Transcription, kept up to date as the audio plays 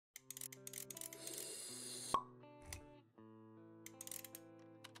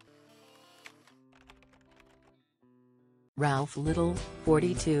Ralph Little,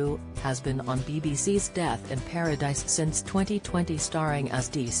 42, has been on BBC's Death in Paradise since 2020, starring as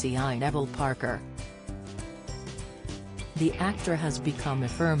DCI Neville Parker. The actor has become a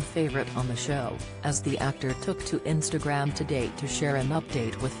firm favourite on the show, as the actor took to Instagram today to share an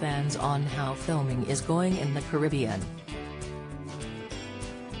update with fans on how filming is going in the Caribbean.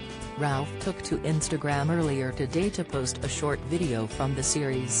 Ralph took to Instagram earlier today to post a short video from the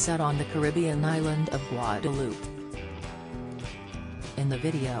series set on the Caribbean island of Guadeloupe. In the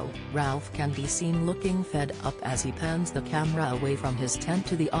video, Ralph can be seen looking fed up as he pans the camera away from his tent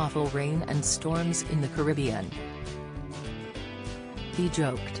to the awful rain and storms in the Caribbean. He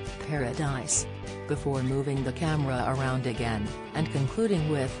joked, "Paradise," before moving the camera around again, and concluding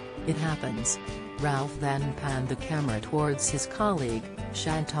with, "It happens." Ralph then panned the camera towards his colleague,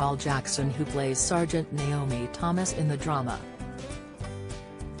 Chantal Jackson, who plays Sergeant Naomi Thomas in the drama.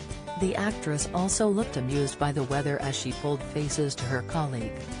 The actress also looked amused by the weather as she pulled faces to her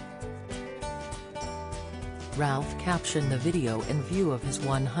colleague. Ralph captioned the video in view of his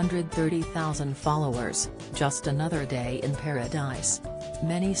 130,000 followers, "Just another day in paradise."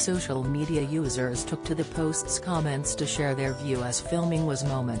 Many social media users took to the post's comments to share their view as filming was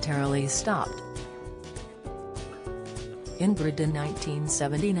momentarily stopped. Ingrid in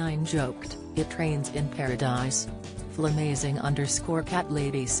 1979 joked, "It rains in paradise." Flamazing_cat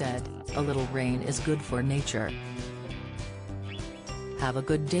lady said, "A little rain is good for nature." "Have a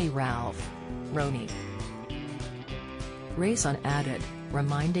good day, Ralph. Roni." Rayson added,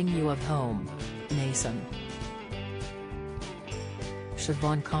 "Reminding you of home. Mason."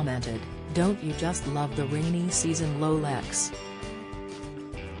 Siobhan commented, "Don't you just love the rainy season, Lolex?"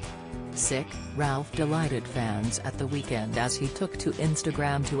 Sick, Ralph delighted fans at the weekend as he took to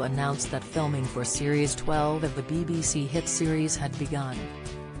Instagram to announce that filming for Series 12 of the BBC hit series had begun.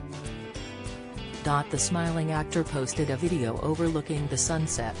 The smiling actor posted a video overlooking the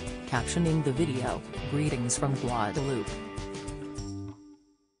sunset, captioning the video, "Greetings from Guadeloupe.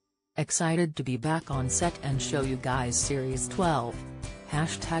 Excited to be back on set and show you guys Series 12.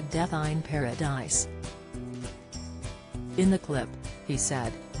 #Death in Paradise." In the clip, he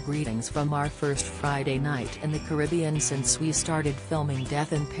said, "Greetings from our first Friday night in the Caribbean since we started filming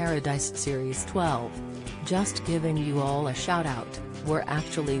Death in Paradise Series 12. Just giving you all a shout out. We're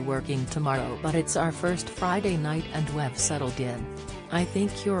actually working tomorrow, but it's our first Friday night and we've settled in. I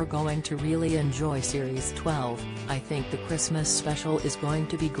think you're going to really enjoy Series 12. I think the Christmas special is going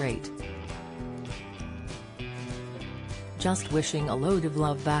to be great. Just wishing a load of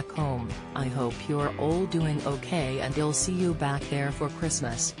love back home. I hope you're all doing okay and I'll see you back there for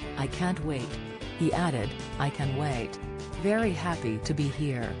Christmas. I can't wait." He added, "I can wait. Very happy to be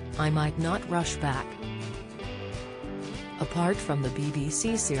here. I might not rush back." Apart from the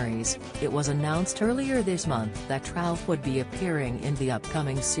BBC series, it was announced earlier this month that Ralph would be appearing in the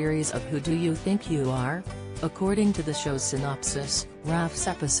upcoming series of Who Do You Think You Are? According to the show's synopsis, Ralph's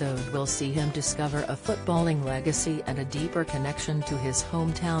episode will see him discover a footballing legacy and a deeper connection to his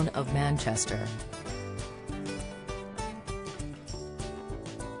hometown of Manchester.